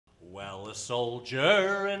Well, a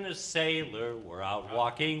soldier and a sailor were out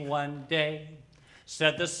walking one day.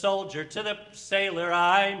 Said the soldier to the sailor,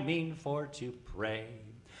 I mean for to pray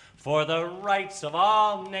for the rights of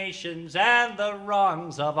all nations and the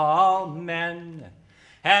wrongs of all men.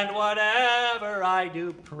 And whatever I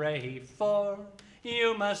do pray for,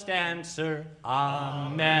 you must answer,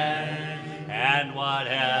 Amen. And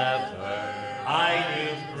whatever I do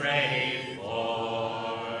pray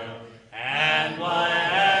for, and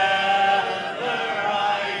whatever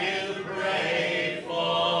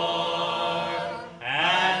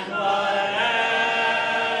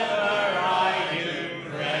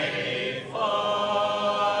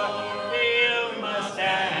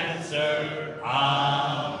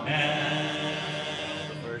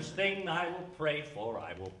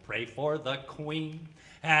pray for the Queen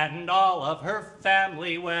and all of her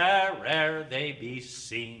family where'er they be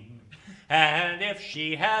seen. And if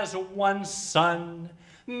she has one son,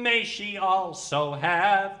 may she also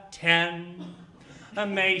have 10.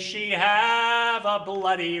 May she have a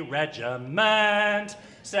bloody regiment,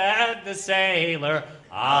 said the sailor,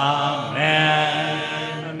 Amen.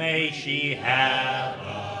 May she have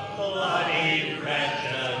a bloody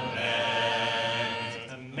regiment.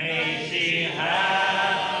 May she have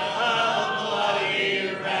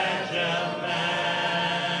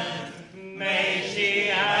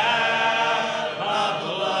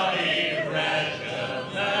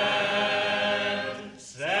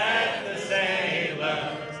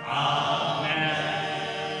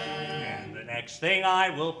thing I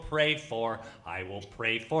will pray for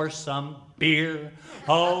some beer.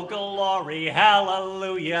 Oh, glory,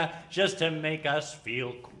 hallelujah, just to make us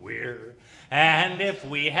feel queer. And if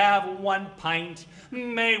we have 1 pint,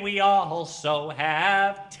 may we also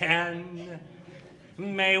have 10.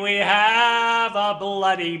 May we have a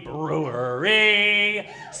bloody brewery,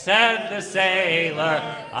 said the sailor,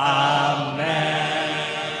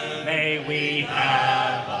 Amen. May we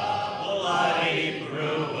have a bloody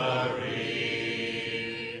brewery.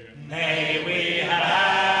 May we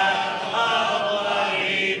have a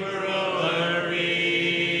bloody brewery.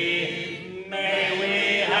 May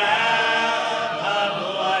we have a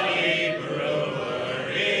bloody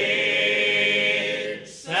brewery,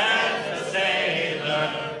 said the sailor,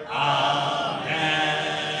 Amen.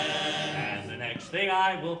 And the next thing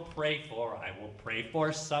I will pray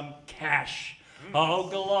for some cash. Oh,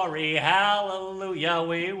 glory, hallelujah,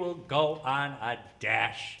 we will go on a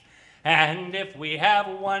dash. And if we have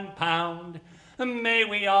 1 pound, may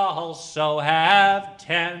we also have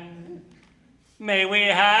 10. May we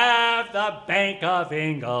have the Bank of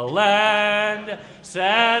England,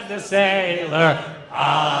 said the sailor,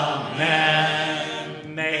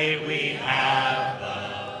 Amen. May we have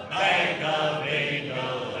the Bank of England.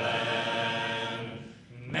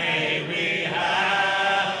 May we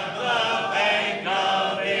have the Bank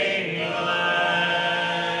of England.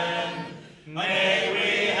 May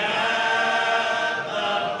we have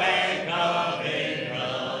the Bank of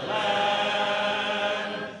England,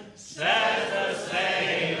 says the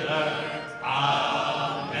sailor,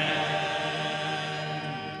 Amen.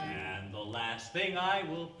 And the last thing I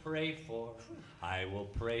will pray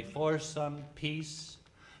for some peace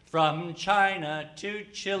from China to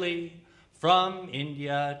Chile, from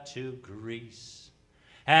India to Greece.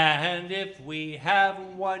 And if we have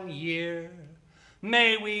 1 year,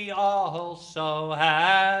 may we also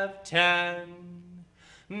have 10.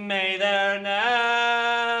 May there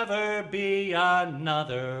never be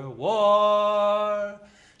another war,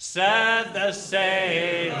 said the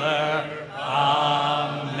sailor,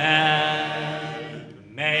 Amen.